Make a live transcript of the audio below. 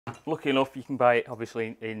lucky enough, you can buy it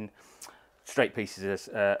obviously in straight pieces,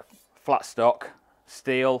 flat stock,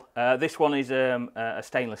 steel. This one is a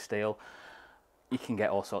stainless steel. You can get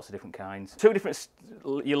all sorts of different kinds. Two different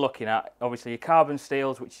you're looking at, obviously your carbon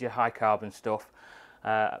steels, which is your high carbon stuff.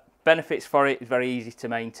 Benefits for it is very easy to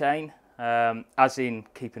maintain, as in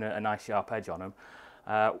keeping a nice sharp edge on them.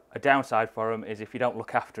 A downside for them is if you don't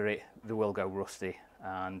look after it, they will go rusty,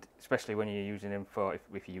 and especially when you're using them for,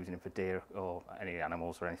 if you're using them for deer or any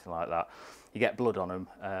animals or anything like that, you get blood on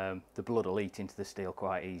them, the blood will eat into the steel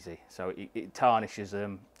quite easy, so it tarnishes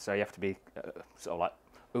them, so you have to be sort of like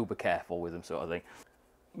uber careful with them, sort of thing.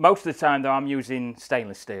 Most of the time though, I'm using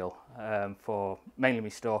stainless steel for mainly my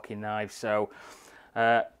stalking knives, so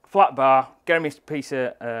flat bar, get me a piece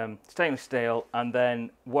of stainless steel, and then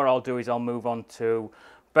what I'll do is I'll move on to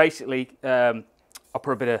basically I'll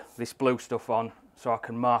put a bit of this blue stuff on so I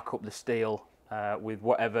can mark up the steel with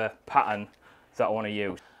whatever pattern that I want to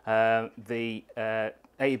use. The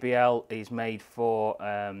ABL is made for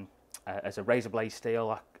as a razor blade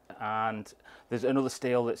steel, and there's another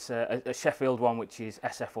steel that's a Sheffield one, which is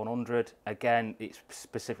SF100. Again, it's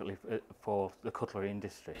specifically for the cutlery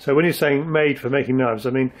industry. So when you're saying made for making knives,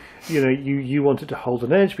 I mean, you know, you want it to hold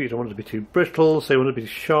an edge, but you don't want it to be too brittle, so you want it to be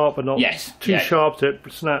sharp but not too sharp that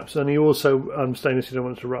it snaps, and you also, stainless, you don't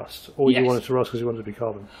want it to rust, or you want it to rust because you want it to be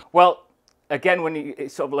carbon. Well, again, when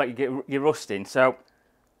it's sort of like you're rusting, so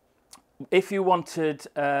if you wanted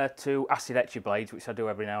to acid etch your blades, which I do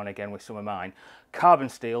every now and again with some of mine, carbon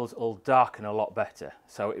steels will darken a lot better,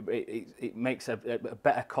 so it makes a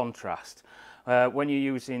better contrast. When you're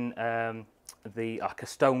using like a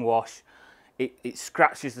stone wash, it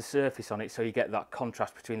scratches the surface on it, so you get that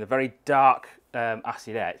contrast between the very dark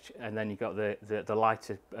acid etch, and then you've got the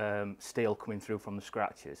lighter steel coming through from the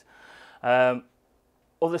scratches.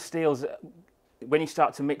 Other steels, when you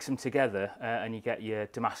start to mix them together and you get your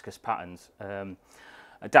Damascus patterns,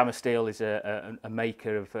 Damascus Steel is a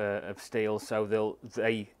maker of steel, so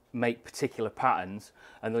they make particular patterns,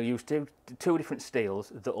 and they'll use two different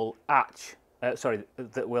steels that will etch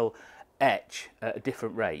at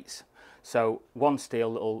different rates. So one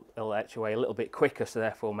steel will etch away a little bit quicker, so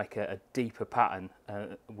therefore make a deeper pattern,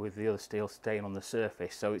 with the other steel staying on the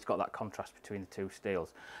surface. So it's got that contrast between the two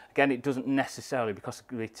steels. Again, it doesn't necessarily, because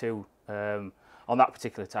the two on that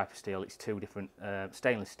particular type of steel, it's two different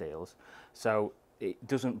stainless steels, so it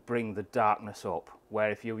doesn't bring the darkness up,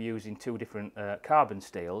 where if you're using two different carbon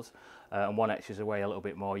steels and one etches away a little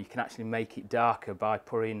bit more, you can actually make it darker by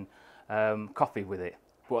pouring coffee with it,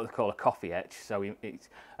 what they call a coffee etch. So it's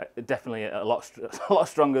definitely a lot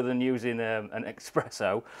stronger than using an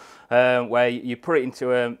espresso, where you put it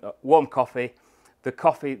into warm coffee, the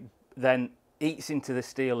coffee then eats into the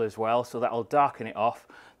steel as well, so that'll darken it off.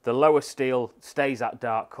 The lower steel stays that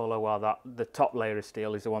dark colour, while the top layer of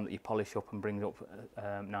steel is the one that you polish up and brings up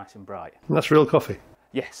nice and bright. And that's real coffee?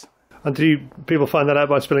 Yes. And do people find that out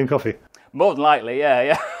by spilling coffee? More than likely,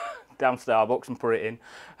 yeah. Down Starbucks and put it in.